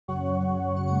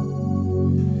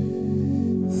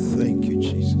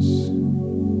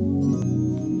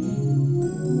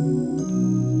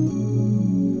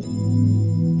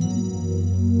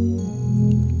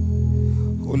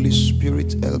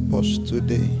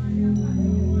today.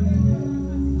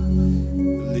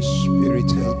 Holy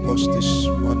Spirit, help us this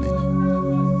morning.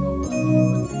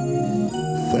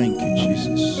 Thank you,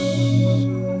 Jesus.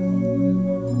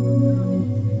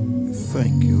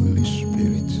 Thank you, Holy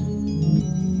Spirit.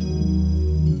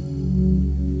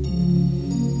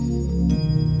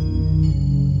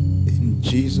 In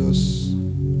Jesus'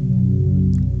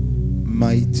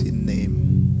 mighty name,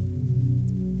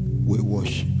 we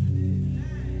worship.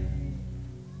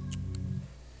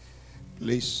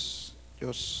 Please,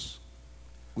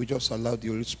 we just allow the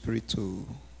Holy Spirit to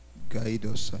guide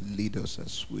us and lead us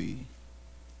as we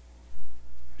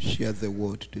share the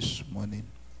word this morning.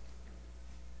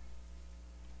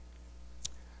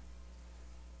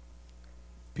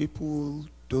 People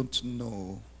don't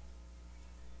know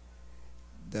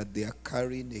that they are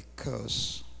carrying a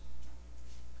curse.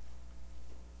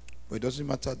 But it doesn't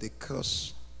matter the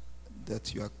curse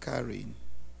that you are carrying.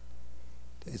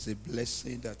 There is a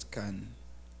blessing that can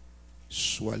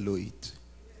swallow it.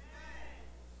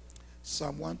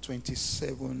 Psalm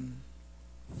 127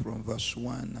 from verse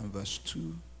 1 and verse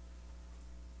 2.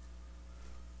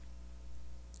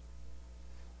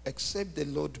 Except the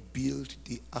Lord build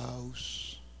the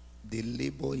house, they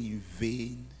labor in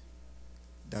vain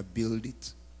that build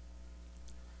it.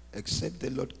 Except the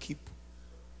Lord keep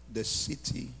the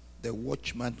city, the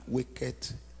watchman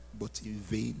waketh, but in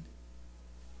vain.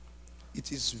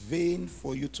 It is vain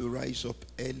for you to rise up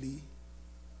early,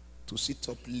 to sit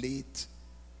up late,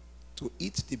 to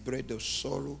eat the bread of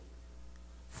sorrow,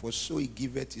 for so he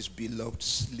giveth his beloved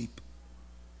sleep.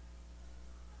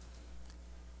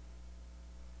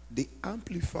 The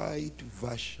Amplified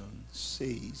Version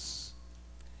says,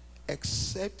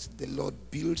 except the Lord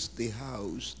builds the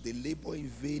house, they labor in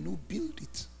vain who build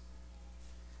it.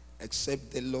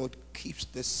 Except the Lord keeps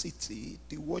the city,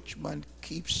 the watchman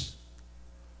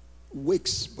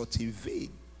wakes but in vain.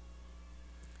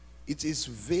 It is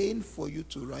vain for you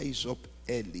to rise up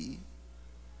early,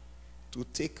 to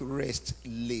take rest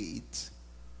late,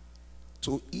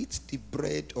 to eat the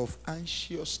bread of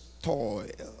anxious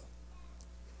toil,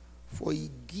 for he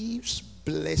gives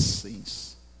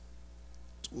blessings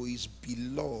to his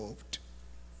beloved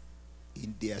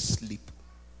in their sleep.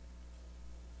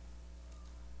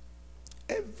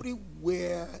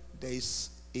 Everywhere there is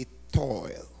a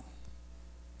toil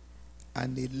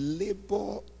and a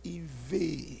labor in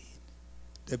vain,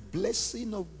 the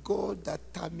blessing of God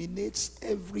that terminates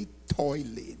every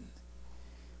toiling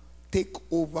take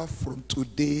over from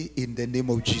today in the name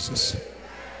of Jesus.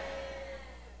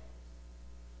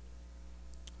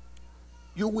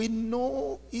 You will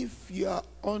know if you are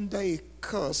under a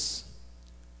curse,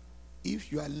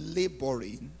 if you are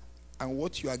laboring and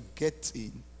what you are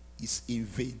getting is in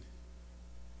vain.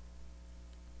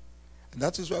 And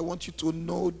that is why I want you to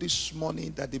know this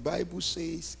morning that the Bible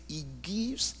says he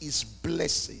gives his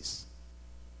blessings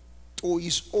to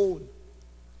his own,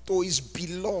 to his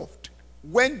beloved,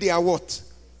 when they are what?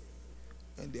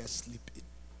 When they are sleeping.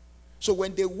 So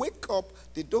when they wake up,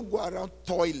 they don't go around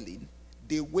toiling.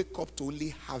 They wake up to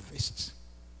only harvest.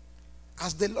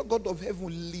 As the Lord God of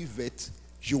heaven liveth,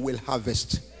 you will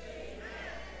harvest.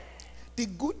 The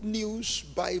Good News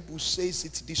Bible says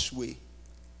it this way.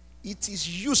 It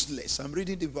is useless. I'm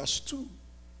reading the verse 2.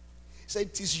 It says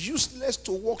it is useless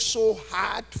to work so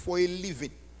hard for a living,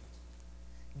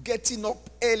 getting up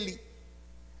early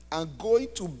and going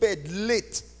to bed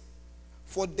late.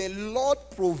 For the Lord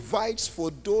provides for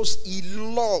those he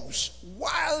loves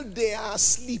while they are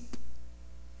asleep.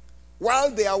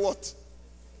 While they are what?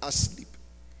 Asleep.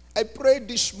 I pray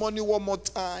this morning one more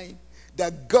time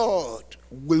that God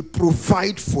will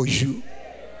provide for you,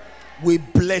 will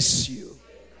bless you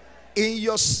in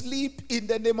your sleep in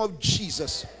the name of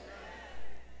Jesus.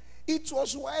 It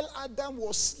was while Adam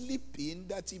was sleeping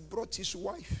that he brought his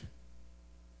wife.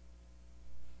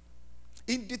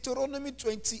 In Deuteronomy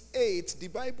 28, the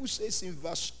Bible says in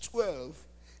verse 12,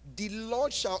 the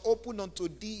Lord shall open unto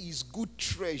thee his good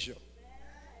treasure,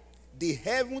 the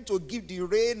heaven to give the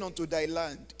rain unto thy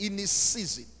land in his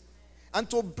season, and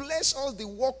to bless all the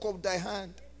work of thy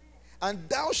hand. And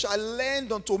thou shalt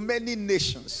lend unto many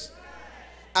nations,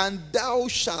 and thou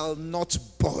shalt not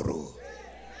borrow.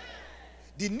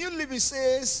 The New Living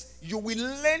says, you will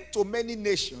lend to many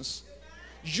nations.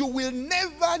 You will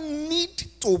never need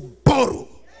to borrow.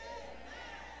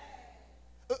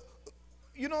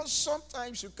 You know,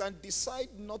 sometimes you can decide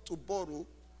not to borrow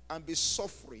and be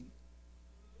suffering.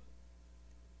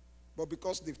 But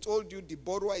because they've told you the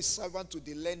borrower is servant to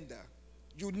the lender,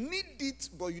 you need it,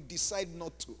 but you decide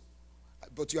not to.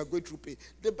 But you are going through pain.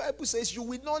 The Bible says you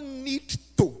will not need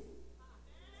to.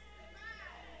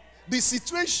 The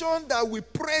situation that will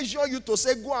pressure you to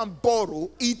say, go and borrow,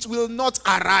 it will not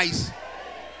arise.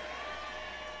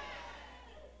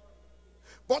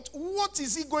 But what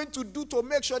is he going to do to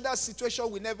make sure that situation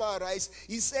will never arise?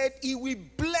 He said he will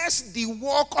bless the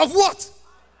work of what?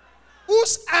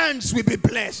 Whose hands will be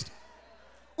blessed?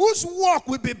 Whose work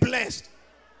will be blessed?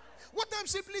 What I'm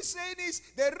simply saying is,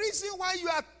 the reason why you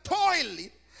are toiling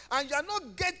and you are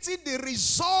not getting the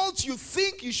results you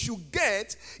think you should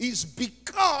get is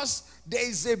because there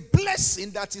is a blessing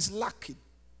that is lacking.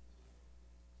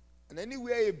 And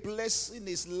anywhere a blessing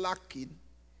is lacking,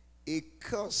 a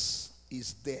curse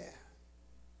is there.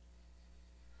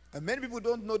 And many people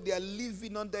don't know they are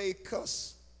living under a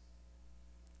curse.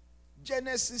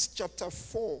 Genesis chapter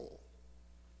 4.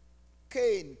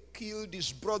 Cain killed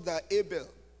his brother Abel.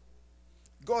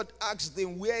 God asked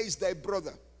him, where is thy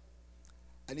brother?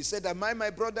 And he said, am I my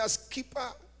brother's keeper?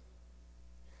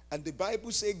 And the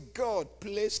Bible says God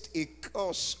placed a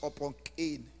curse upon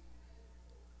Cain.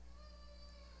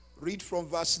 Read from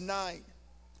verse 9.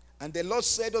 And the Lord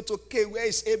said unto Cain, where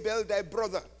is Abel thy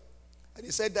brother? And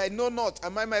he said, I know not.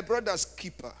 Am I my brother's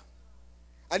keeper?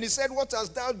 And he said, what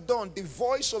hast thou done? The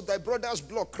voice of thy brother's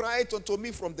blood cried unto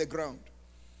me from the ground.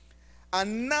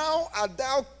 And now art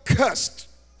thou cursed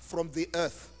from the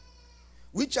earth,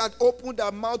 which had opened thy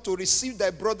mouth to receive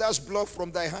thy brother's blood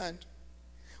from thy hand.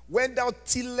 When thou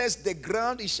tillest the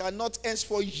ground, it shall not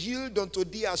henceforth yield unto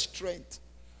thee as strength.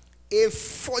 A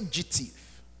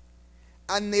fugitive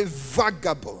and a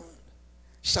vagabond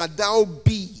shalt thou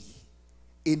be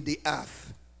in the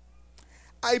earth.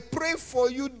 I pray for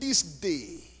you this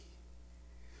day.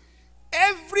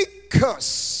 Every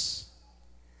curse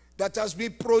that has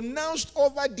been pronounced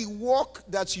over the work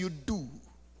that you do,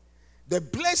 the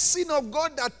blessing of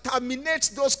God that terminates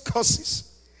those curses,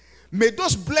 may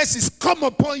those blessings come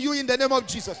upon you in the name of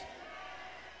Jesus.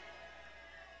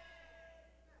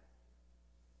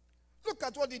 Look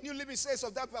at what the New Living says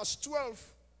of that verse 12.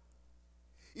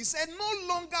 He said, no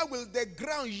longer will the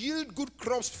ground yield good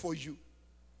crops for you.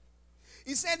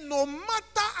 He said, no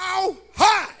matter how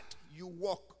hard you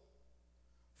work,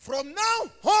 from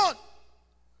now on,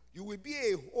 you will be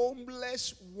a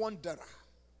homeless wanderer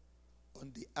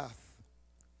on the earth.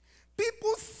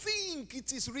 People think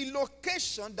it is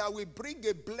relocation that will bring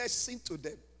a blessing to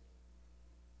them.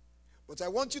 But I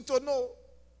want you to know,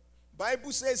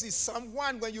 Bible says in Psalm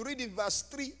 1, when you read in verse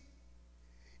 3,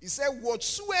 he said,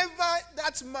 whatsoever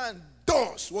that man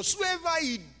does, whatsoever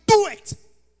he doeth,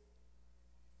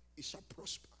 it shall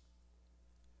prosper.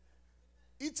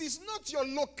 It is not your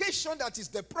location that is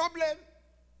the problem.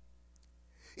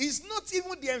 It's not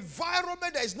even the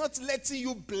environment that is not letting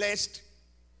you blessed.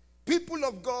 People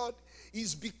of God,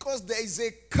 is because there is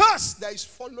a curse that is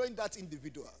following that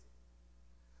individual.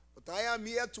 But I am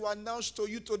here to announce to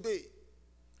you today,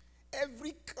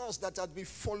 every curse that has been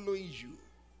following you.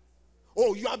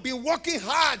 Oh, you have been working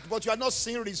hard, but you are not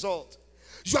seeing result.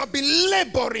 You have been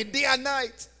laboring day and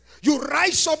night. You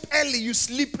rise up early, you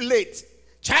sleep late.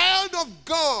 Child of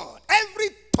God, every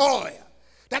toil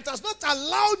that has not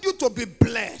allowed you to be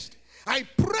blessed, I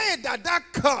pray that that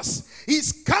curse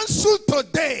is cancelled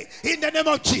today in the name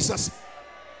of Jesus.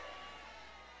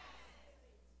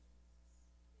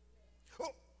 Oh,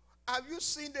 have you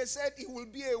seen, they said he will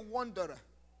be a wanderer.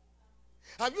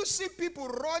 Have you seen people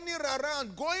running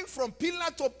around, going from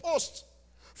pillar to post,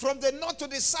 from the north to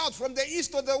the south, from the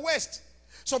east to the west?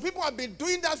 So people have been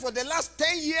doing that for the last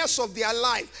 10 years of their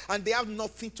life, and they have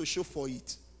nothing to show for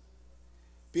it.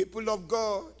 People of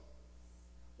God,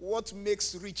 what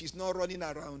makes rich is not running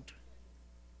around.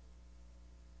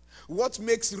 What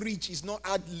makes rich is not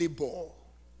hard labor.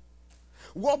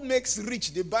 What makes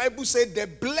rich, the Bible said, the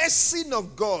blessing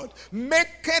of God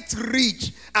maketh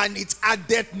rich, and it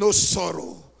addeth no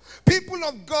sorrow. People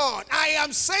of God, I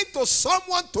am saying to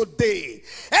someone today,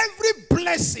 every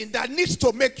blessing that needs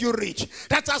to make you rich,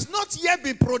 that has not yet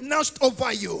been pronounced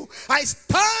over you, I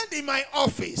stand in my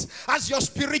office as your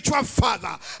spiritual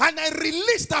father, and I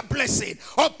release that blessing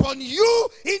upon you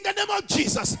in the name of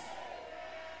Jesus.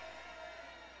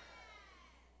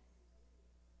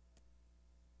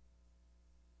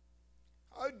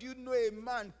 How do you know a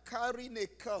man carrying a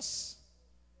curse?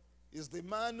 Is the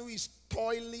man who is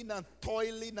toiling and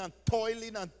toiling and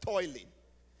toiling and toiling,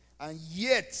 and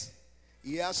yet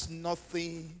he has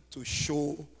nothing to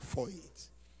show for it.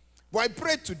 But I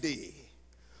pray today,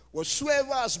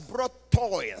 whatsoever has brought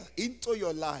toil into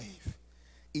your life,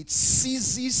 it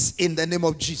ceases in the name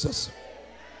of Jesus.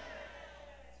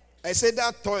 I said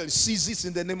that toil ceases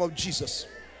in the name of Jesus.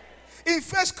 In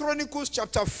 1 Chronicles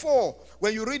chapter 4,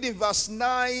 when you read in verse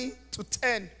 9 to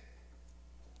 10,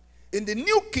 In the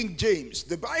New King James,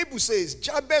 the Bible says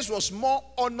Jabez was more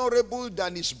honorable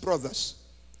than his brothers.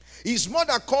 His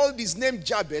mother called his name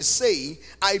Jabez, saying,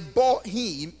 I bore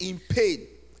him in pain.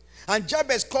 And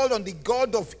Jabez called on the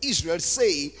God of Israel,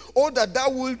 saying, oh, that thou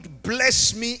wilt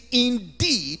bless me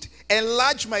indeed,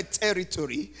 enlarge my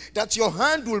territory, that your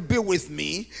hand will be with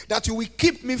me, that you will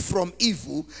keep me from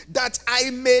evil, that I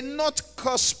may not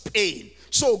cause pain.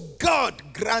 So God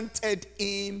granted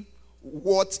him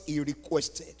what he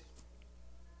requested.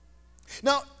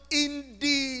 Now, in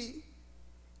the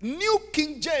New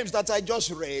King James that I just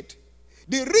read,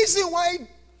 the reason why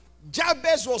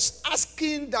Jabez was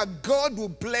asking that God will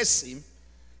bless him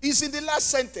is in the last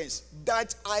sentence,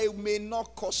 that I may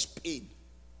not cause pain.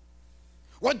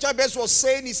 What Jabez was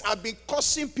saying is, I've been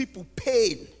causing people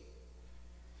pain.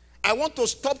 I want to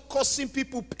stop causing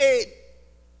people pain.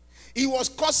 He was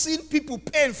causing people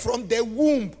pain from the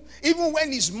womb. Even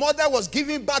when his mother was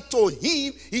giving birth to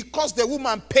him, he caused the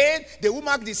woman pain. The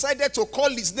woman decided to call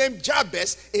his name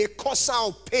Jabez, a causer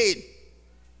of pain.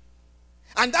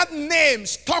 And that name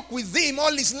stuck with him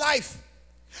all his life.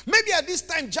 Maybe at this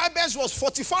time, Jabez was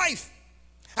 45.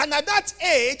 And at that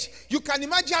age, you can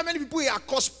imagine how many people he had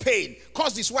caused pain.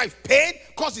 Caused his wife pain,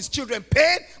 caused his children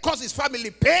pain, caused his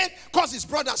family pain, caused his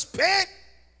brothers pain.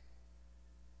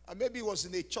 And maybe he was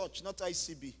in a church, not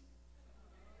ICB.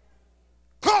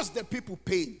 Caused the people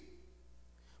pain.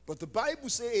 But the Bible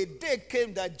says a day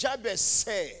came that Jabez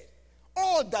said,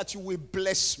 oh, that you will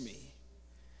bless me,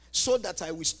 so that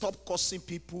I will stop causing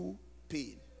people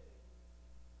pain.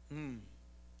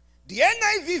 The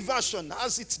NIV version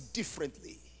has it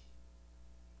differently.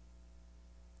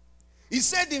 He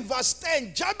said in verse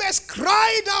 10, Jabez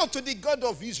cried out to the God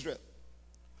of Israel,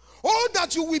 oh,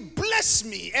 that you will bless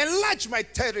me, enlarge my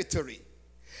territory.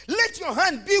 Let your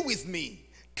hand be with me.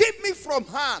 Keep me from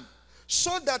harm,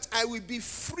 so that I will be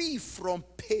free from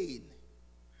pain.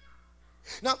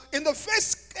 Now, in the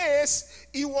first case,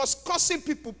 he was causing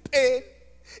people pain.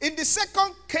 In the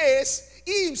second case,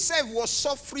 he himself was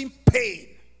suffering pain.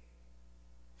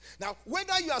 Now,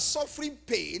 whether you are suffering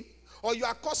pain or you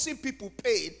are causing people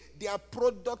pain, they are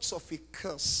products of a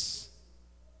curse.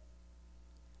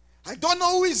 I don't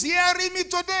know who is hearing me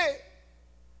today.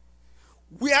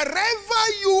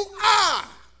 Wherever you are,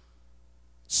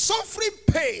 suffering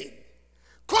pain,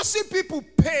 causing people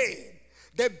pain,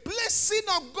 the blessing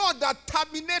of God that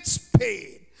terminates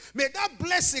pain, may that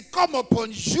blessing come upon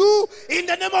you in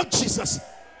the name of Jesus.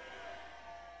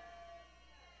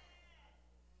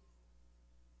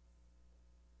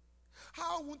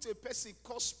 How won't a person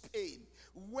cause pain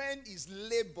when his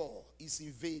labor is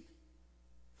in vain?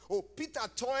 Oh, Peter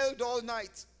toiled all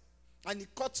night and he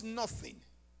caught nothing.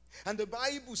 And the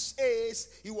Bible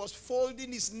says he was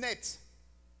folding his net,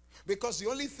 because the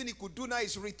only thing he could do now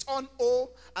is return home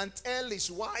and tell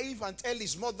his wife and tell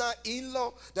his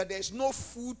mother-in-law that there's no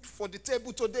food for the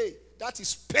table today. That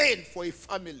is pain for a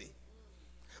family.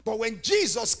 But when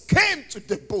Jesus came to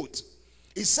the boat,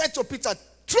 he said to Peter,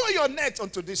 throw your net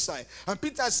onto this side. And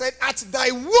Peter said, at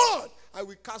thy word, I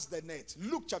will cast the net.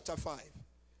 Luke chapter 5.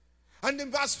 And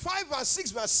in verse 5, verse 6,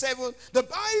 verse 7, the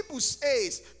Bible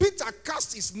says, Peter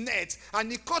cast his net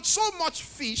and he caught so much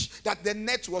fish that the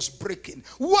net was breaking.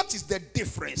 What is the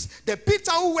difference? The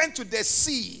Peter who went to the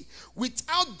sea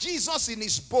without Jesus in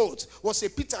his boat was a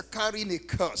Peter carrying a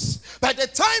curse. By the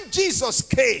time Jesus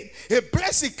came, a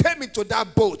blessing came into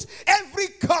that boat. Every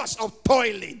curse of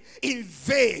toiling in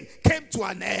vain came to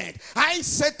an end. I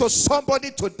said to somebody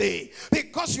today,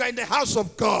 because you are in the house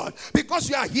of God,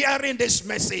 because you are hearing this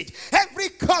message, every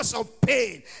curse of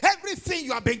pain, everything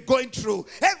you have been going through,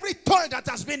 every toil that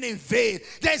has been in vain,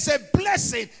 there's a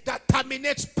blessing that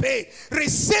terminates pain.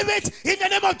 Receive it in the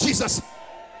name of Jesus.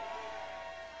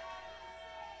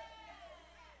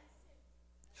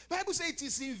 The Bible says it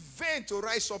is in vain to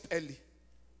rise up early,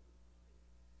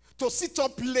 to sit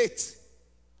up late,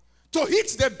 to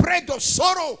eat the bread of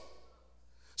sorrow.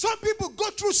 Some people go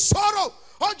through sorrow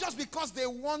all just because they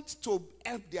want to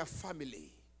help their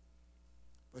family.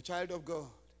 But child of God,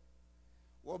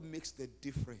 what makes the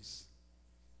difference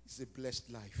is a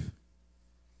blessed life.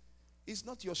 It's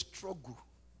not your struggle.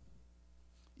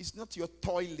 It's not your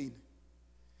toiling.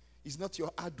 It's not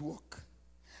your hard work.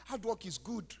 Hard work is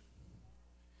good.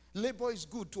 Labor is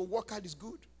good. To work hard is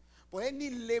good. But any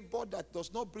labor that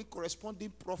does not bring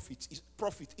corresponding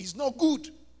profit is not good.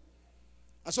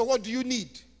 And so what do you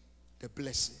need? The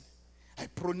blessing. I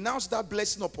pronounce that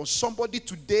blessing upon somebody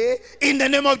today in the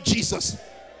name of Jesus.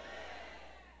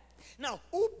 Now,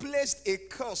 who placed a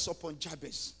curse upon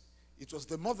Jabez? It was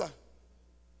the mother.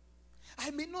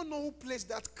 I may not know who placed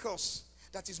that curse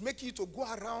that is making you to go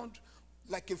around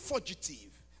like a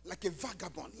fugitive, like a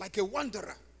vagabond, like a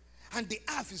wanderer. And the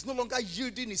earth is no longer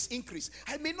yielding its increase.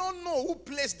 I may not know who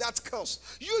placed that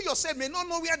curse. You yourself may not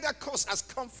know where that curse has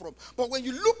come from. But when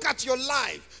you look at your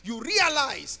life, you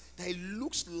realize that it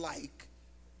looks like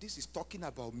this is talking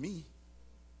about me.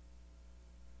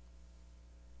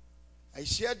 I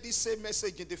shared this same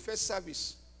message in the first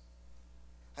service.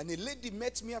 And a lady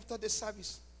met me after the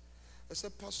service. I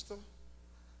said, Pastor,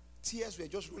 tears were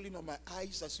just rolling on my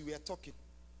eyes as we were talking.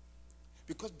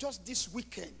 Because just this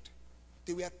weekend,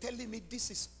 they were telling me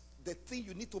this is the thing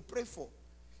you need to pray for.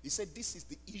 He said, this is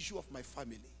the issue of my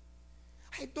family.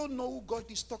 I don't know who God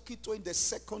is talking to in the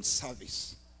second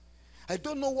service. I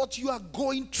don't know what you are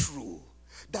going through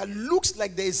that looks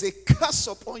like there is a curse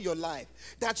upon your life.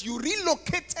 That you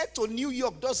relocated to New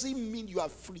York doesn't mean you are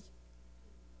free.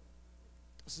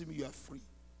 Doesn't mean you are free.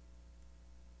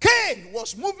 Cain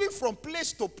was moving from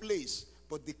place to place,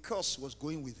 but the curse was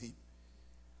going with him.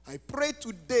 I pray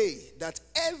today that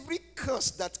every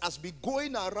curse that has been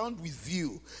going around with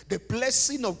you, the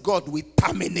blessing of God will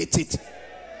terminate it.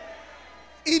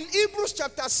 In Hebrews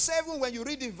chapter 7, when you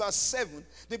read in verse 7,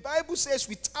 the Bible says,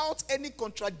 without any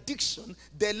contradiction,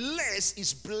 the less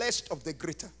is blessed of the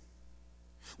greater.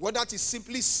 What that is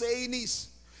simply saying is,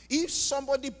 if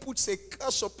somebody puts a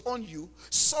curse upon you,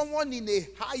 someone in a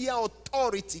higher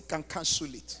authority can cancel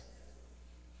it.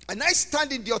 And I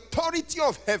stand in the authority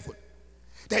of heaven.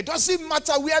 It doesn't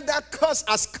matter where that curse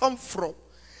has come from.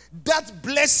 That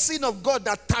blessing of God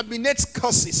that terminates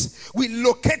curses will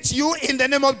locate you in the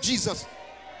name of Jesus.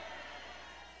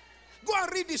 Go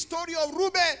and read the story of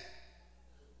Reuben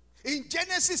in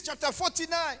Genesis chapter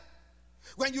 49.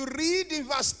 When you read in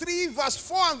verse 3, verse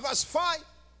 4, and verse 5,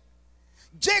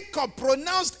 Jacob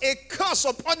pronounced a curse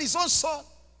upon his own son.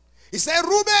 He said,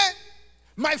 Reuben,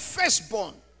 my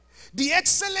firstborn, the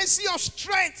excellency of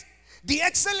strength, the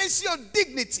excellency of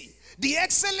dignity, the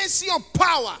excellency of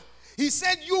power. He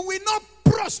said, you will not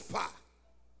prosper.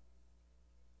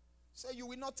 He said, you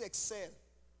will not excel.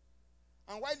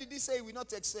 And why did he say he will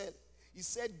not excel? He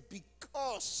said,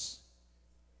 because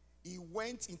he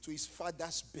went into his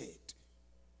father's bed.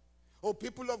 Oh,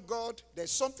 people of God,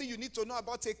 there's something you need to know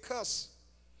about a curse.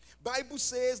 Bible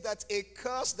says that a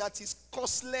curse that is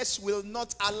causeless will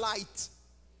not alight.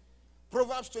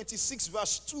 Proverbs 26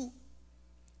 verse 2.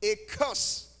 A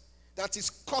curse that is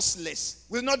causeless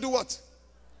will not do what?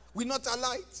 Will not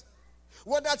alight.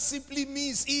 What that simply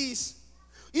means is,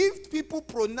 if people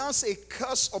pronounce a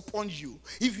curse upon you,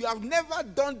 if you have never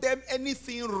done them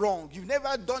anything wrong, you've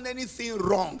never done anything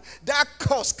wrong, that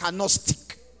curse cannot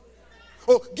stick.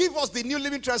 Oh, give us the New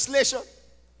Living Translation.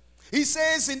 He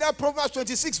says in that Proverbs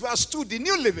 26 verse 2, the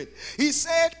New Living, he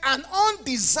said, an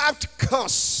undeserved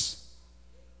curse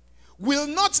will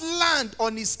not land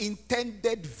on his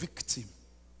intended victim.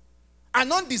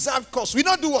 An undeserved curse will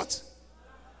not do what?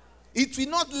 It will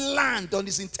not land on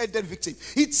his intended victim.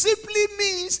 It simply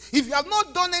means if you have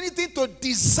not done anything to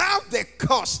deserve the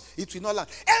curse, it will not land.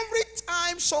 Every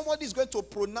time somebody is going to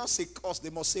pronounce a curse, they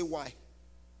must say why.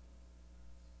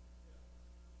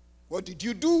 What did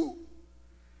you do?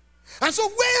 And so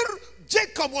where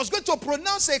Jacob was going to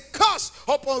pronounce a curse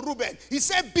upon Reuben, he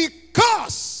said,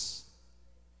 because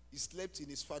he slept in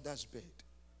his father's bed.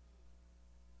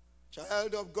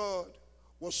 Child of God,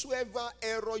 whatsoever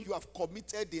error you have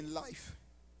committed in life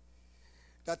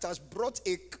that has brought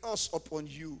a curse upon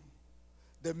you,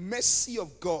 the mercy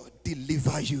of God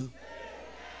deliver you.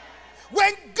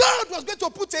 When God was going to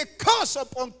put a curse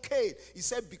upon Cain, he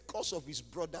said, because of his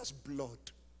brother's blood.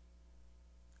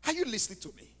 Are you listening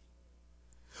to me?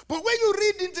 But when you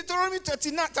read in Deuteronomy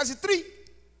 33,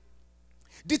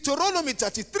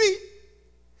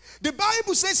 the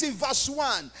Bible says in verse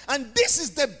 1, and this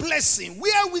is the blessing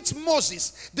wherewith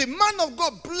Moses, the man of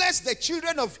God, blessed the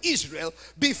children of Israel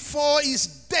before his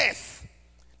death.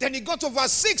 Then he got to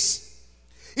verse 6.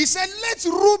 He said, let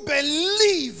Reuben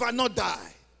live and not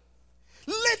die.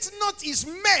 Let not his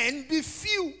men be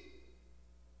few.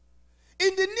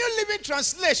 In the New Living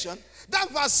Translation, that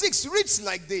verse 6 reads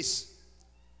like this.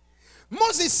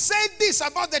 Moses said this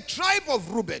about the tribe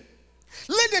of Reuben.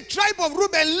 Let the tribe of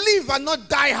Reuben live and not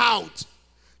die out,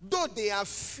 though they are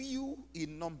few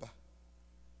in number.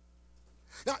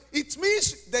 Now, it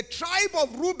means the tribe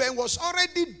of Reuben was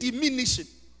already diminishing.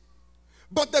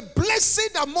 But the blessing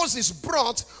that Moses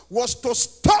brought was to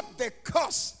stop the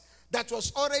curse that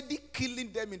was already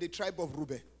killing them in the tribe of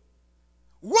Reuben.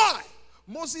 Why?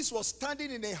 Moses was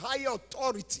standing in a higher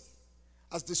authority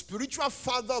as the spiritual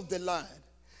father of the land,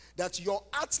 that your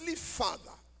earthly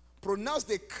father pronounced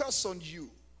a curse on you,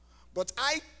 but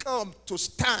I come to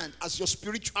stand as your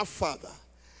spiritual father.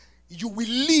 You will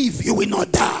live, you will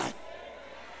not die.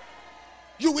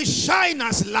 You will shine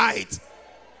as light.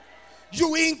 You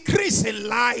will increase in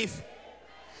life.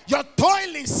 Your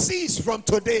toiling cease from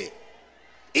today.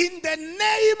 In the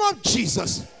name of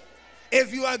Jesus.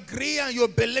 If you agree and you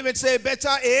believe it, say better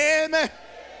amen.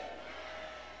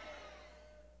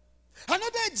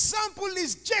 Another example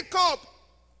is Jacob.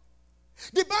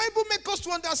 The Bible makes us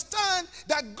to understand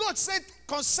that God said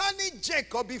concerning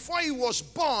Jacob before he was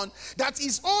born that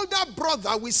his older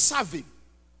brother will serve him.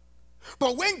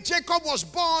 But when Jacob was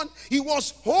born, he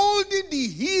was holding the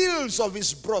heels of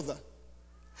his brother.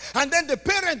 And then the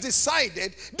parents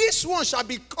decided this one shall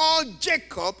be called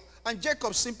Jacob, and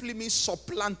Jacob simply means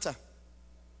supplanter.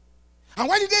 And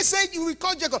why did they say you will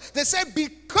call Jacob? They said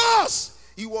because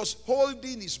he was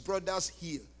holding his brother's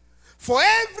heel. For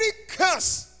every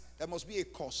curse, there must be a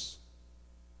cause.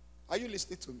 Are you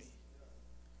listening to me?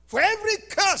 For every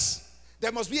curse,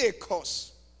 there must be a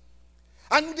cause.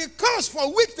 And the cause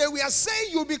for which they were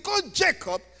saying you will be called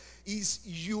Jacob is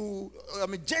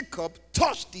Jacob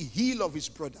touched the heel of his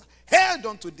brother, held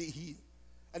onto the heel,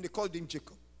 and they called him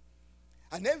Jacob.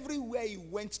 And everywhere he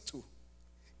went to,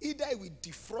 either he will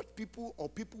defraud people or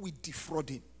people will defraud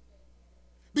him.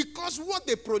 Because what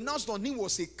they pronounced on him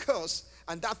was a curse,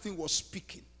 and that thing was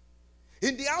speaking.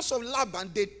 In the house of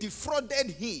Laban, they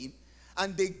defrauded him,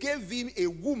 and they gave him a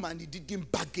woman he didn't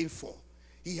bargain for.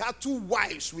 He had 2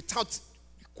 wives without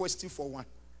requesting for one.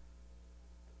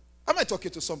 Am I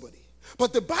talking to somebody?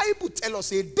 But the Bible tells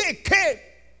us a day came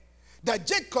that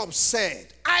Jacob said,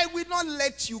 I will not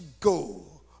let you go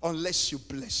unless you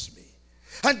bless me.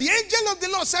 And the angel of the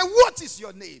Lord said, what is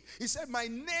your name? He said, my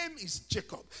name is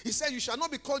Jacob. He said, you shall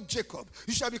not be called Jacob.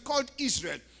 You shall be called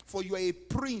Israel, for you are a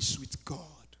prince with God.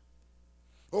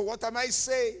 Oh, what am I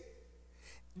saying?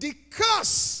 The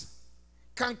curse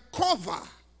can cover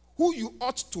who you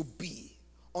ought to be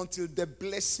until the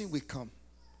blessing will come.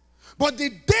 But the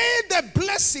day the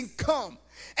blessing comes,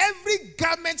 every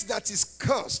garment that is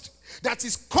cursed, that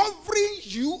is covering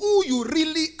you, who you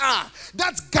really are,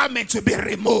 that garment will be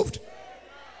removed.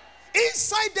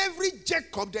 Inside every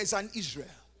Jacob, there's an Israel.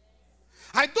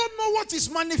 I don't know what is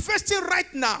manifesting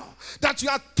right now, that you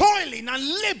are toiling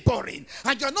and laboring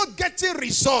and you're not getting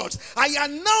results. I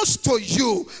announce to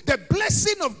you, the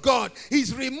blessing of God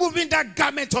is removing that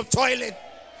garment of toiling.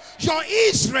 Your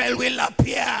Israel will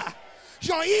appear.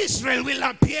 Your Israel will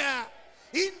appear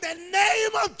in the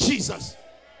name of Jesus.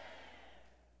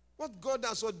 What God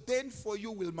has ordained for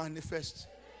you will manifest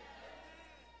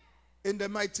in the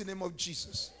mighty name of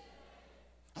Jesus.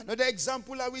 Another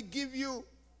example I will give you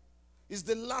is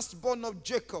the last born of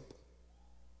Jacob.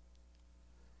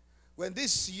 When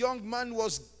this young man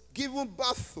was given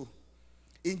birth to,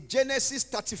 in Genesis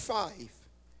 35,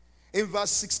 in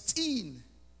verse 16,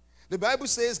 the Bible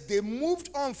says they moved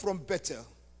on from Bethel.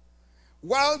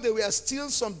 While they were still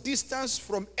some distance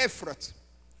from Ephrath,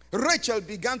 Rachel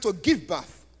began to give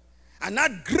birth and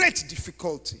had great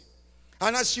difficulty.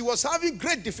 And as she was having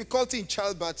great difficulty in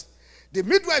childbirth, the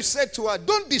midwife said to her,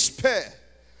 don't despair,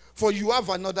 for you have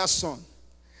another son.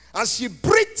 As she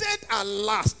breathed her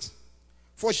last,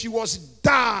 for she was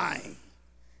dying,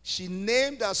 she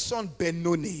named her son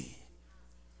Benoni.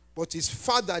 But his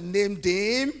father named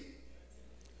him,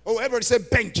 oh, everybody say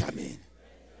Benjamin.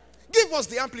 Give us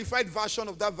the amplified version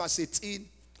of that verse 18.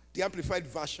 The amplified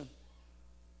version.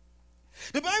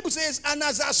 The Bible says, and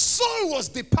as her soul was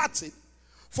departing,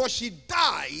 for she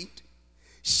died,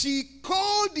 she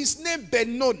called his name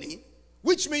Benoni,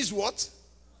 which means what?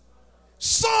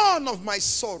 Son of my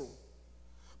sorrow.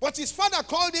 But his father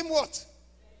called him what?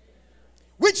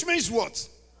 Which means what?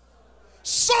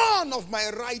 Son of my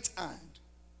right hand.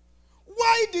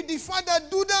 Why did the father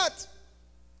do that?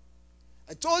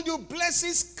 I told you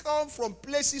blessings come from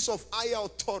places of higher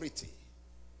authority.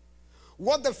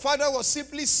 What the father was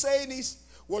simply saying is,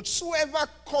 whatsoever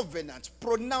covenant,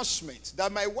 pronouncement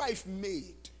that my wife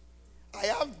made, I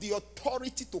have the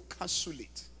authority to cancel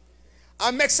it.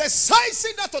 I'm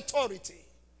exercising that authority.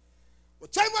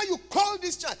 Whatever you call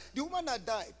this child, the woman had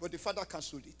died, but the father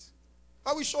canceled it.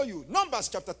 I will show you. Numbers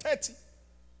chapter 30.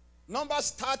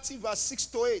 Numbers 30 verse 6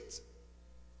 to 8.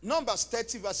 Numbers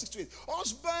 30 verse 6 to 8.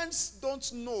 Husbands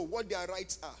don't know what their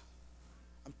rights are.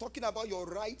 I'm talking about your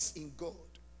rights in God.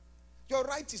 Your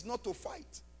right is not to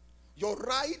fight. Your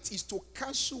right is to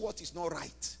cancel what is not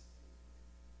right.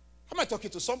 Am I talking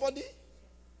to somebody?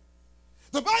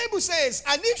 The Bible says,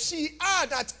 and if she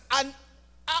had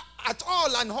at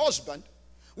all an husband,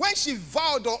 when she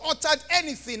vowed or uttered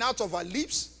anything out of her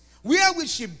lips, wherewith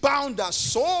she bound her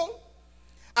soul,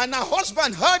 and her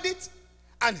husband heard it,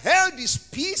 and held his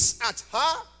peace at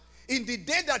her in the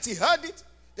day that he heard it,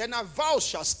 then her vow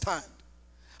shall stand.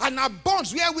 and her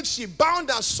bonds wherewith she bound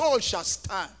her soul shall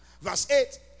stand. Verse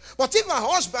 8. But if her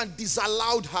husband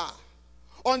disallowed her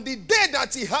on the day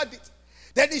that he heard it,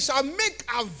 then he shall make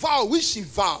a vow which she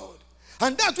vowed,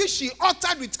 and that which she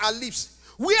uttered with her lips,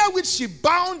 wherewith she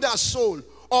bound her soul,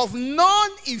 of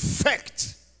none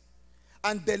effect,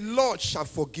 and the Lord shall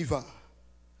forgive her.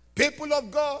 People of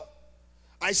God,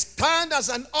 I stand as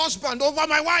an husband over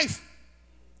my wife,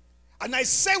 and I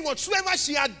say whatsoever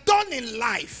she had done in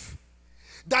life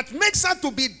that makes her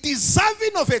to be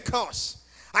deserving of a curse,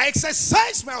 I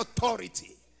exercise my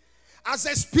authority as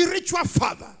a spiritual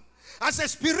father, as a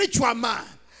spiritual man,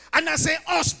 and as a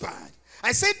husband.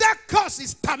 I say that curse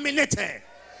is terminated.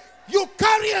 You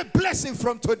carry a blessing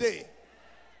from today.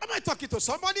 Am I talking to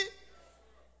somebody?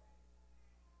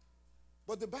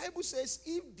 But the Bible says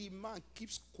if the man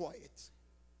keeps quiet,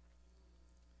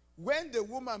 when the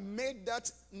woman made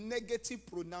that negative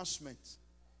pronouncement,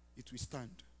 it will stand.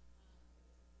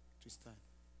 It will stand.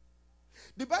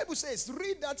 The Bible says,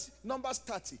 read that Numbers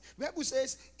 30. The Bible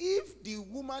says, if the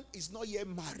woman is not yet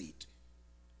married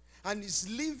and is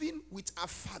living with her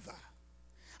father,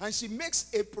 and she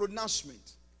makes a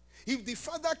pronouncement, if the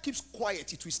father keeps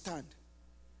quiet, it will stand.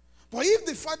 But if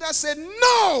the father said,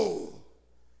 no,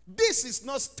 this is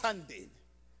not standing,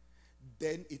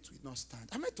 then it will not stand.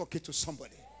 Am I talking to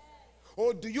somebody?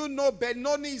 Oh, do you know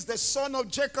Benoni is the son of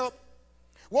Jacob?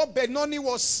 What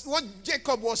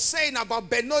Jacob was saying about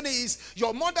Benoni is,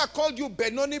 your mother called you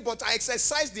Benoni, but I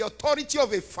exercise the authority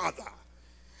of a father.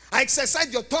 I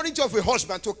exercise the authority of a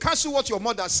husband to cancel what your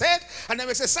mother said, and I'm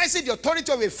exercising the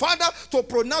authority of a father to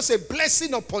pronounce a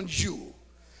blessing upon you.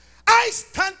 I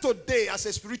stand today as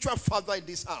a spiritual father in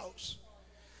this house.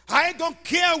 I don't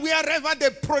care wherever they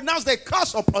pronounce the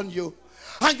curse upon you,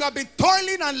 and you have been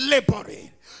toiling and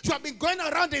laboring. You have been going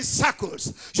around in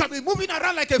circles. You have been moving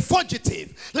around like a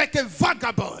fugitive, like a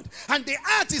vagabond. And the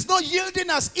earth is not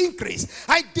yielding us increase.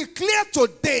 I declare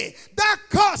today that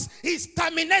curse is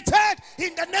terminated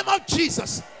in the name of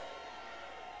Jesus.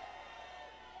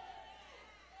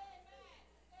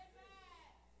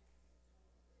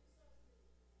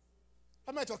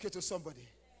 Am I talking to somebody?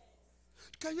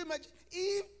 Can you imagine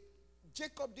if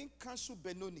Jacob didn't cancel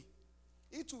Benoni,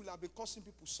 it would have been causing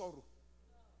people sorrow.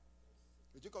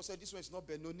 Jacob said, this one is not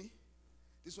Benoni.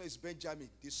 This one is Benjamin,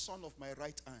 the son of my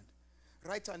right hand.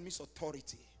 Right hand means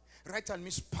authority. Right hand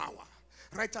means power.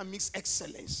 Right hand means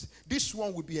excellence. This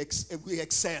one will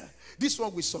excel. This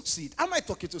one will succeed. Am I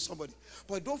talking to somebody?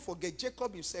 But don't forget,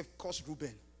 Jacob himself cursed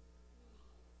Reuben.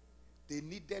 They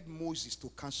needed Moses to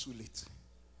cancel it.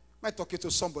 Am I talking to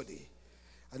somebody?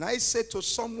 And I say to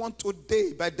someone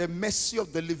today, by the mercy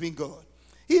of the living God,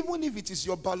 even if it is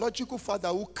your biological father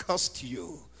who cursed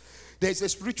you, there's a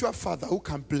spiritual father who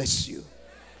can bless you.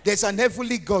 There's an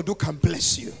heavenly God who can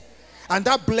bless you. And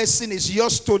that blessing is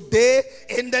yours today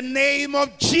in the name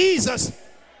of Jesus.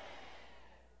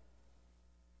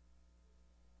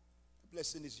 The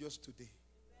blessing is yours today.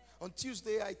 On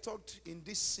Tuesday, I talked in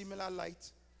this similar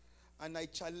light. And I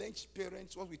challenged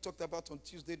parents. What we talked about on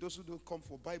Tuesday, those who don't come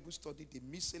for Bible study, they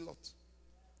miss a lot.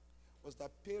 Was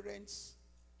that parents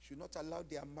should not allow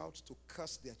their mouths to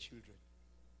curse their children.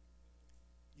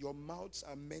 Your mouths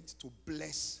are meant to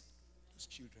bless those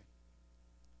children.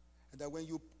 And that when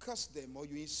you curse them or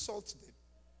you insult them,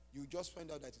 you just find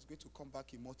out that it's going to come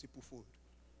back in multiple fold.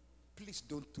 Please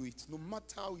don't do it. No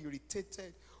matter how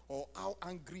irritated or how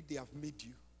angry they have made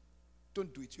you,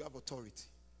 don't do it. You have authority.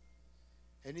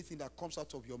 Anything that comes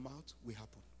out of your mouth will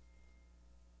happen.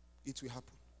 It will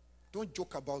happen. Don't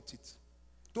joke about it.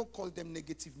 Don't call them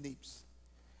negative names.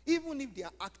 Even if they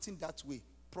are acting that way,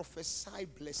 prophesy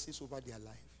blessings over their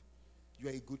life. You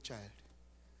are a good child.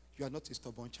 You are not a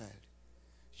stubborn child.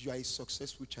 You are a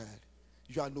successful child.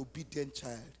 You are an obedient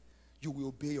child. You will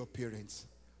obey your parents.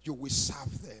 You will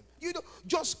serve them. You know,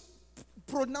 just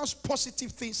pronounce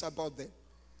positive things about them.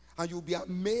 And you'll be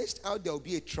amazed how there will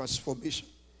be a transformation.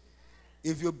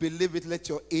 If you believe it, let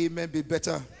your amen be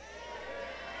better. Amen.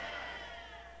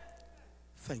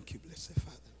 Thank you, blessed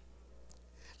Father.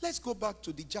 Let's go back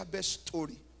to the Jabez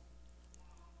story.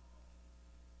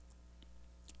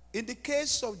 In the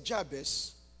case of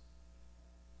Jabez,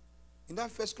 in that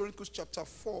 1 Chronicles chapter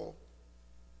 4,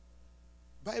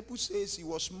 Bible says he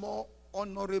was more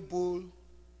honorable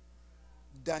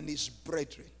than his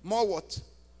brethren. More what?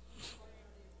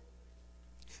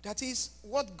 That is,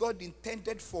 what God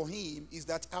intended for him is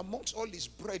that amongst all his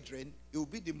brethren, he will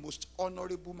be the most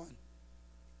honorable man.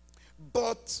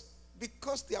 But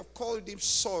because they have called him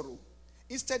sorrow,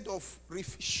 instead of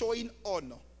showing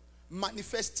honor,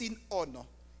 manifesting honor,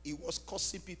 he was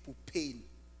causing people pain.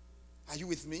 Are you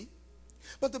with me?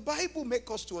 But the Bible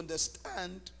makes us to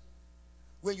understand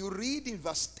when you read in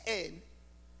verse 10,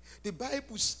 the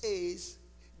Bible says,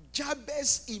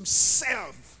 Jabez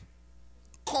himself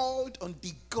called on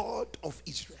the God of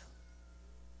Israel.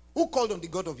 Who called on the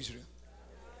God of Israel?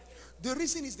 The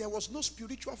reason is there was no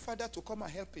spiritual father to come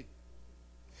and help him.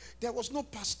 There was no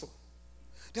pastor.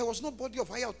 There was nobody of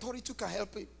higher authority who can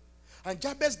help him. And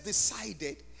Jabez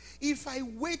decided, if I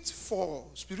wait for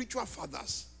spiritual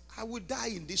fathers, I will die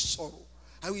in this sorrow.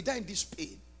 I will die in this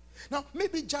pain. Now,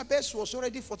 maybe Jabez was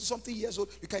already 40-something years old.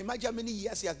 You can imagine how many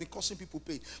years he has been causing people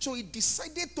pain. So he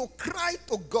decided to cry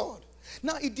to God.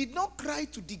 Now, he did not cry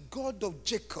to the God of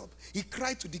Jacob. He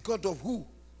cried to the God of who?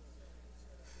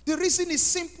 The reason is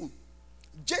simple.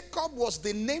 Jacob was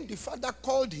the name the father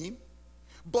called him,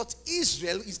 but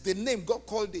Israel is the name God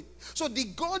called him. So the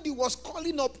God he was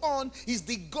calling upon is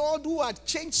the God who had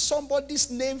changed somebody's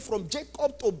name from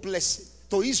Jacob to blessing,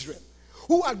 to Israel.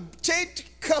 Who had changed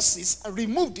curses and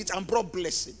removed it and brought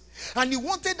blessing. And he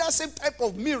wanted that same type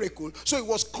of miracle, so he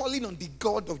was calling on the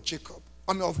God of Jacob,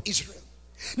 of Israel.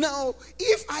 Now,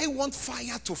 if I want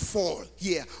fire to fall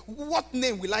here, what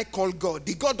name will I call God?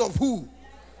 The God of who?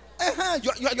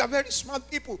 You are very smart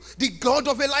people. The God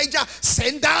of Elijah,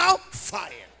 send down fire.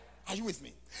 Are you with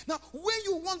me? Now, when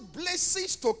you want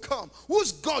blessings to come,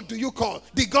 whose God do you call?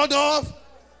 The God of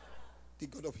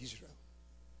Israel.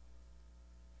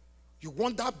 You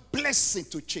want that blessing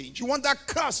to change. You want that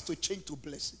curse to change to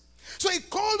blessing. So he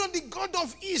called on the God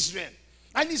of Israel.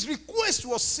 And his request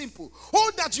was simple.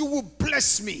 Oh, that you will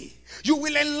bless me. You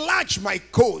will enlarge my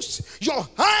coast. Your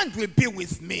hand will be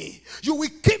with me. You will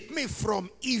keep me from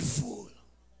evil.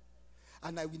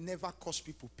 And I will never cause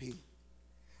people pain.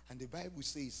 And the Bible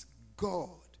says, God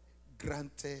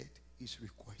granted his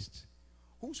request.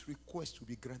 Whose request will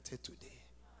be granted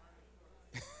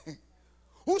today?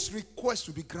 Whose request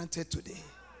will be granted today?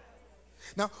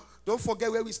 Now, don't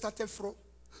forget where we started from.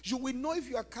 You will know if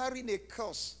you are carrying a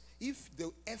curse if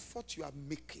the effort you are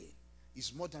making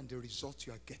is more than the result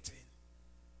you are getting.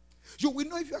 You will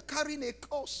know if you are carrying a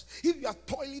curse, if you are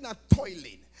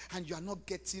toiling and you are not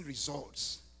getting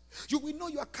results. You will know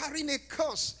you are carrying a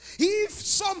curse if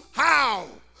somehow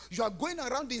you are going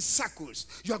around in circles,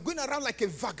 you are going around like a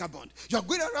vagabond, you are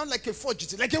going around like a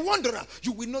fugitive, like a wanderer.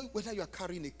 You will know whether you are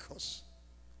carrying a curse.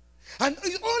 And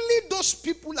only those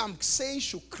people I'm saying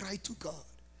should cry to God.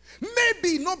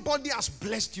 Maybe nobody has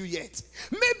blessed you yet.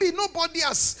 Maybe nobody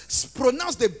has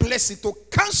pronounced the blessing to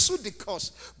cancel the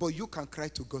curse. But you can cry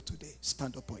to God today.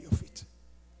 Stand up on your feet.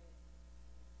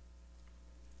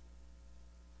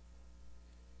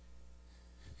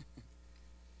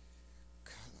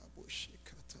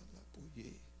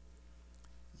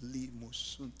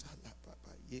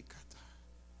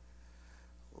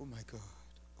 Oh my God.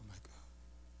 Oh my God.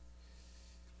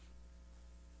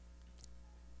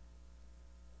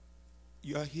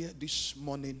 You are here this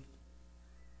morning.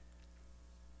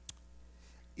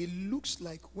 It looks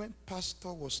like when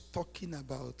Pastor was talking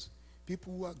about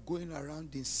people who are going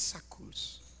around in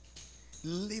circles,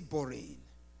 laboring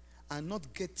and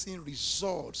not getting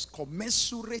results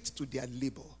commensurate to their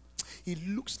labor. It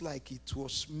looks like it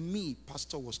was me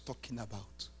Pastor was talking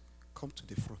about. Come to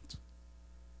the front.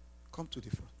 Come to the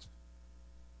front.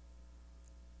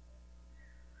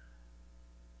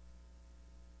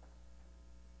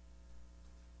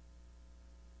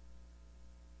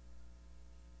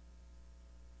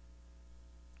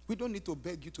 We don't need to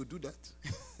beg you to do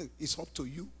that. It's up to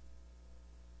you.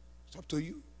 It's up to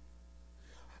you.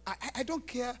 I don't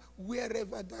care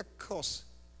wherever that curse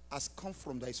has come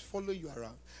from that is following you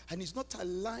around. And it's not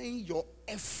allowing your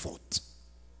effort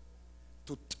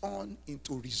to turn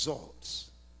into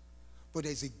results. But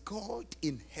there's a God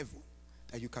in heaven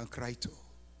that you can cry to.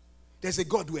 There's a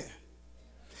God where?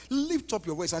 Lift up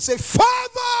your voice and say,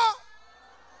 Father,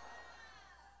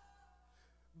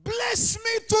 bless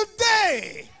me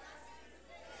today.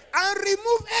 And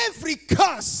remove every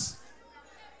curse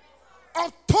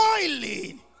of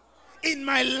toiling in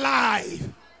my life.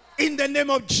 In the name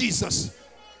of Jesus.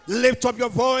 Lift up your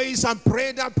voice and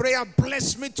pray that prayer.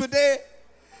 Bless me today.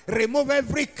 Remove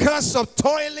every curse of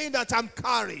toiling that I'm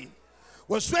carrying.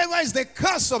 Whatsoever is the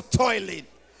curse of toiling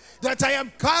that I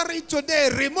am carrying today,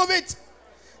 remove it.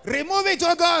 Remove it,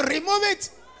 oh God. Remove it.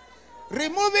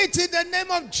 Remove it in the name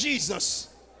of Jesus.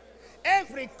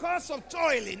 Every curse of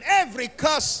toiling, every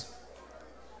curse.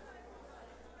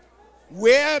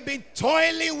 We have been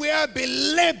toiling, we have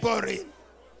been laboring.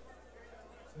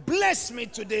 Bless me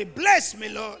today, bless me,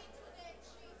 Lord.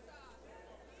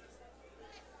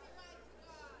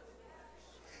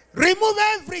 Remove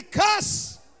every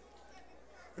curse.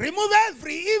 Remove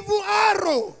every evil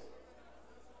arrow.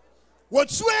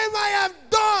 Whatsoever I have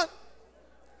done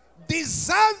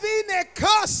deserving a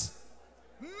curse,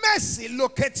 mercy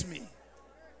locates me.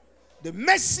 The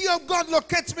mercy of God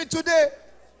locates me today.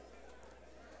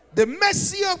 The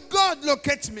mercy of God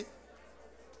locates me.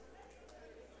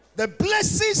 The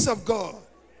blessings of God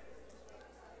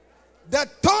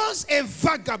that turns a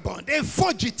vagabond, a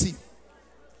fugitive,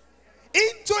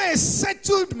 into a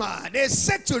settled man, a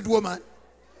settled woman.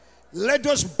 Let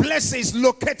those blessings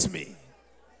locate me.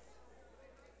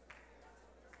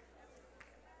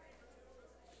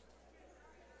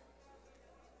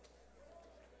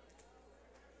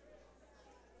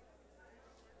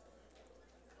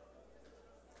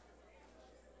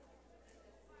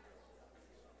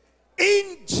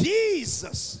 In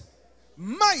Jesus'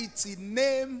 mighty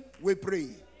name we pray.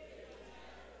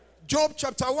 Job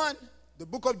chapter 1, the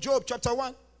book of Job chapter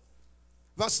 1,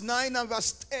 verse 9 and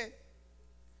verse 10.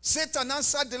 Satan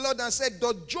answered the Lord and said,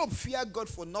 does Job fear God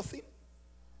for nothing?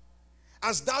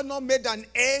 Hast thou not made an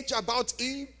edge about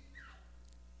him,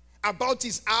 about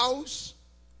his house,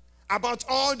 about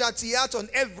all that he hath on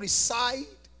every side?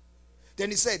 Then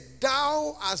he said,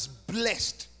 thou hast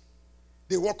blessed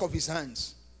the work of his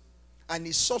hands, and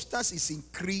his substance is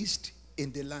increased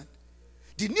in the land.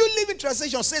 The New Living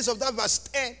Translation says of that verse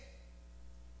 10,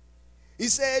 he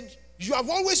said, you have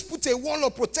always put a wall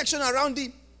of protection around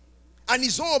him and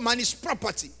his home and his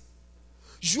property.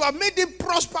 You have made him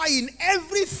prosper in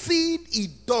everything he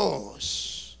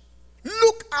does.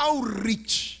 Look how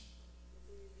rich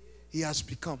he has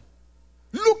become.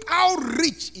 Look how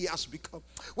rich he has become.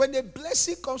 When a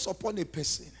blessing comes upon a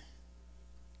person,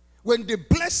 when the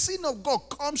blessing of God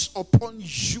comes upon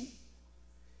you,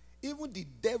 even the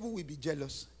devil will be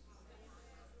jealous.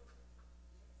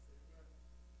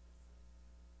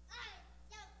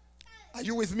 Are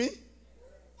you with me?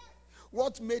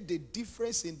 What made the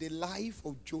difference in the life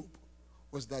of Job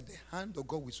was that the hand of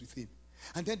God was with him.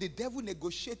 And then the devil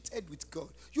negotiated with God.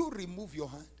 You remove your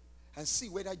hand and see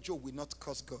whether Job will not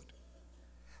curse God.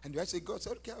 And I say, God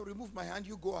said, okay, I'll remove my hand,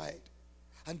 you go ahead.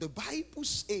 And the Bible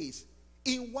says,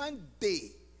 in one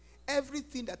day,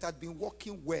 everything that had been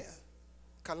working well,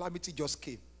 calamity just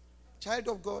came. Child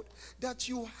of God, that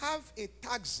you have a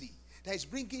taxi that is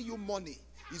bringing you money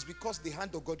is because the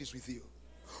hand of God is with you.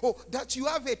 Oh, that you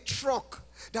have a truck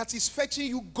that is fetching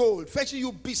you gold, fetching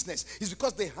you business, is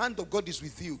because the hand of God is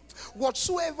with you.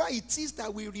 Whatsoever it is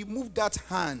that will remove that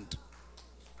hand,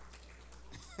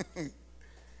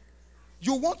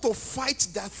 you want to fight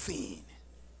that thing.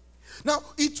 Now,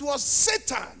 it was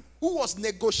Satan who was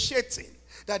negotiating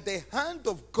that the hand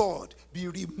of God be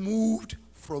removed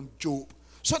from Job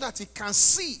so that he can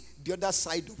see the other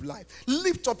side of life.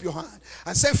 Lift up your hand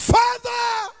and say,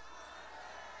 Father,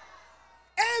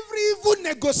 every evil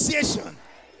negotiation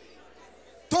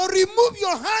to remove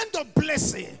your hand of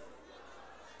blessing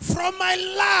from my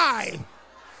life,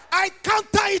 I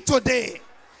counter it today.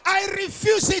 I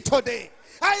refuse it today.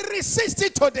 I resist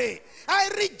it today. I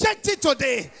reject it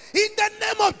today. In the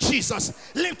name of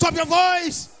Jesus, lift up your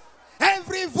voice.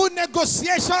 Every evil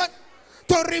negotiation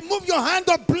to remove your hand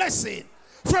of blessing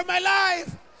from my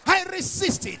life, I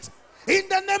resist it. In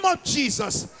the name of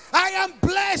Jesus, I am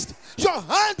blessed. Your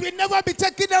hand will never be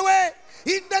taken away.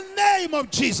 In the name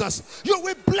of Jesus, you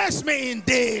will bless me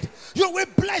indeed. You will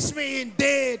bless me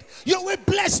indeed. You will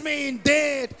bless me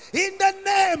indeed. In the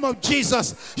name of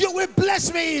Jesus, you will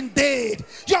bless me indeed.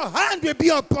 Your hand will be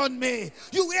upon me.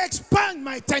 You will expand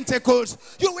my tentacles.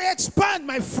 You will expand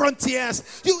my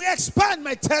frontiers. You will expand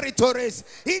my territories.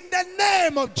 In the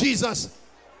name of Jesus.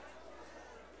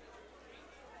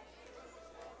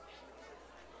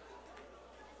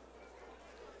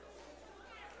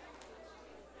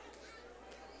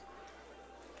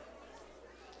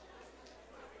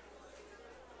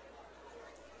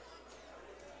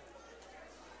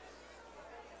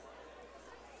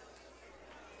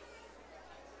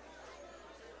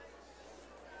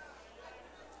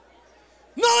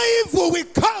 No evil will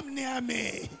come near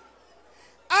me.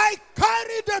 I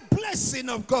carry the blessing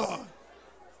of God.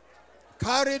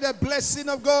 Carry the blessing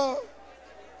of God.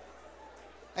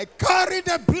 I carry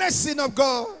the blessing of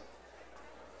God.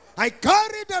 I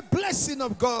carry the blessing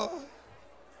of God.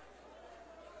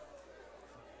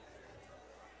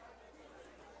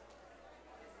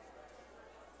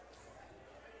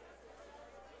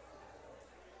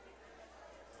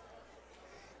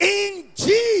 In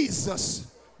Jesus'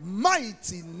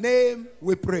 mighty name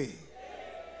we pray.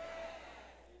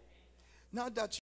 Now that